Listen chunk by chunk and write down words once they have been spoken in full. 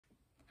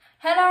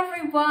Hello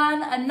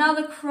everyone,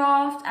 another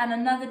craft and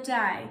another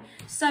day.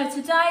 So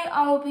today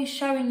I will be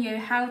showing you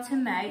how to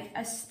make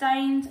a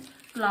stained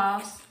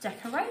glass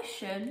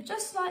decoration,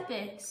 just like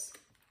this.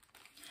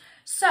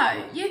 So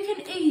you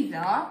can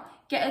either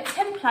get a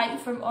template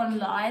from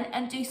online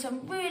and do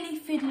some really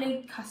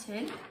fiddly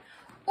cutting,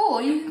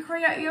 or you can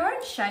create your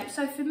own shape.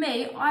 So for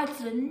me, I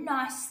did a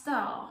nice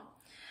star.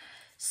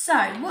 So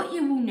what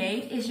you will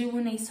need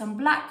is some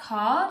black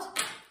card,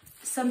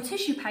 some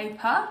tissue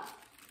paper,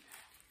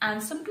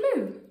 and some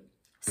glue.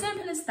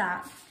 Simple as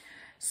that.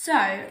 So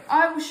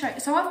I will show you.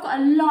 So I've got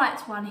a light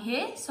one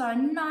here, so a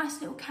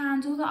nice little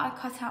candle that I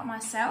cut out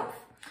myself.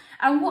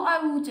 And what I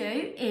will do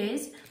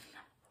is,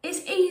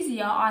 it's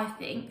easier, I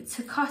think,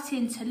 to cut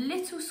into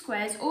little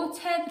squares or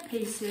tear the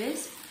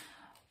pieces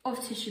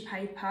of tissue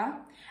paper,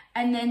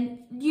 and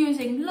then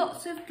using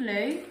lots of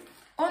glue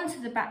onto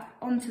the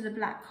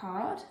black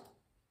card.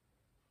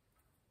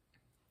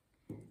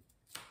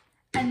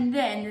 And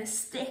then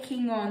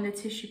sticking on the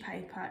tissue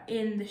paper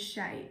in the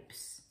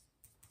shapes.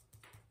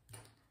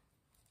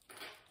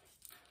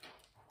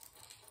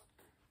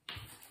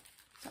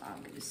 So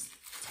I'm going to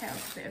tear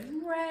off a bit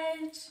of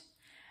red.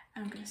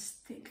 I'm going to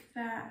stick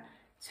that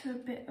to a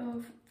bit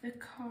of the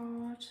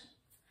card.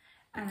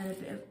 And then a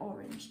bit of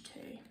orange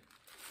too.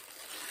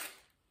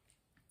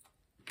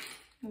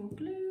 More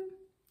glue.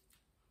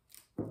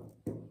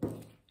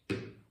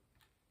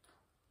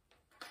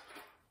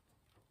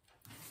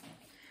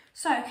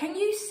 So can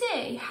you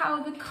see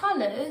how the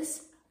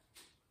colours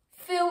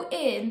fill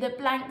in the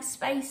blank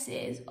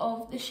spaces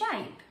of the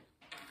shape?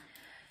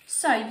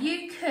 So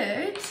you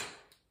could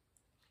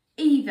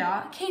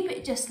either keep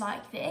it just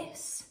like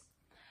this.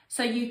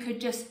 So you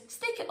could just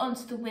stick it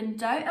onto the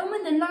window, and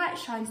when the light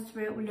shines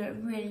through it will look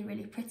really,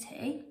 really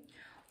pretty.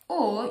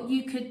 Or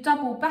you could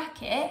double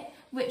back it,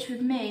 which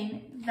would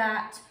mean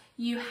that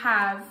you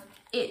have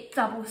it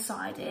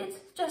double-sided,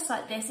 just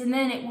like this, and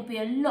then it will be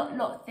a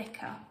lot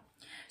thicker.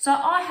 So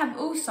I have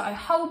also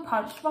hole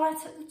punched right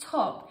at the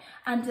top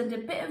and did a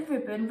bit of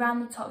ribbon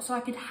around the top so I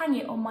could hang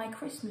it on my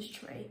Christmas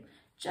tree,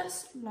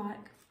 just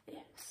like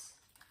this.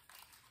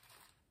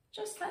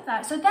 Just like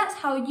that. So that's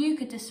how you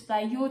could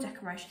display your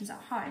decorations at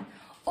home.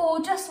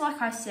 Or just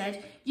like I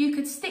said, you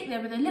could stick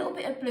there with a little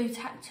bit of blue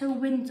tack to a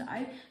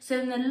window so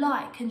then the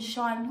light can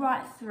shine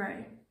right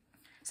through.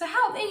 So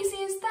how easy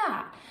is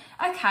that?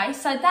 Okay,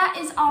 so that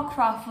is our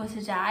craft for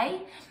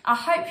today. I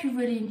hope you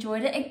really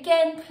enjoyed it.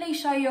 Again, please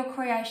show your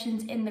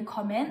creations in the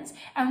comments,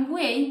 and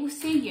we will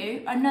see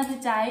you another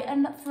day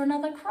and for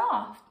another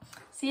craft.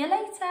 See you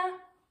later.